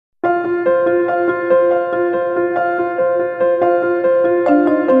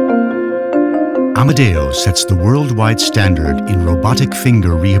AMADEO sets the worldwide standard in robotic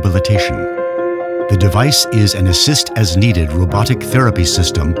finger rehabilitation. The device is an assist-as-needed robotic therapy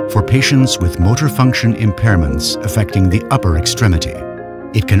system for patients with motor function impairments affecting the upper extremity.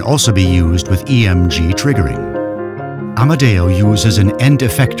 It can also be used with EMG triggering. AMADEO uses an end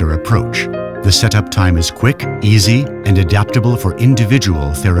effector approach. The setup time is quick, easy, and adaptable for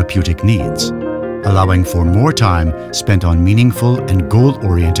individual therapeutic needs, allowing for more time spent on meaningful and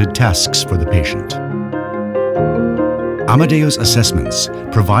goal-oriented tasks for the patient. AMADEO's assessments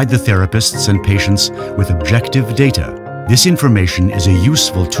provide the therapists and patients with objective data. This information is a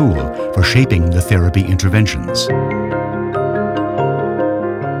useful tool for shaping the therapy interventions.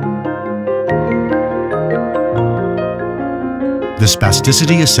 The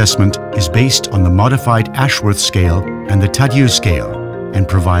spasticity assessment is based on the modified Ashworth scale and the TADIU scale and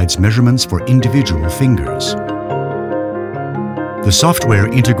provides measurements for individual fingers. The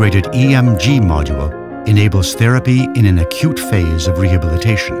software-integrated EMG module enables therapy in an acute phase of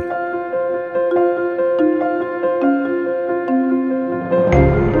rehabilitation.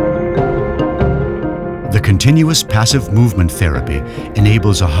 The continuous passive movement therapy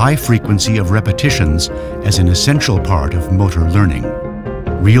enables a high frequency of repetitions as an essential part of motor learning.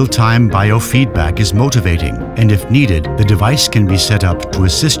 Real-time biofeedback is motivating, and if needed, the device can be set up to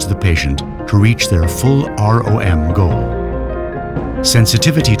assist the patient to reach their full ROM goal.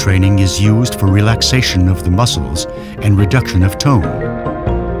 Sensitivity training is used for relaxation of the muscles and reduction of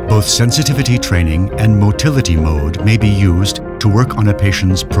tone. Both sensitivity training and motility mode may be used to work on a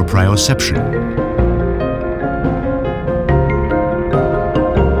patient's proprioception.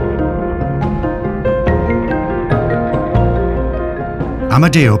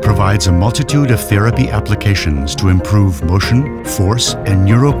 AMADEO provides a multitude of therapy applications to improve motion, force, and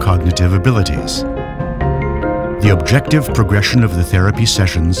neurocognitive abilities. The objective progression of the therapy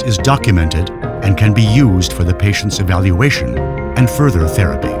sessions is documented and can be used for the patient's evaluation and further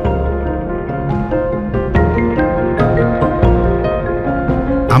therapy.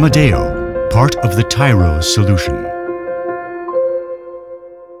 AMADEO, part of the TYROS solution.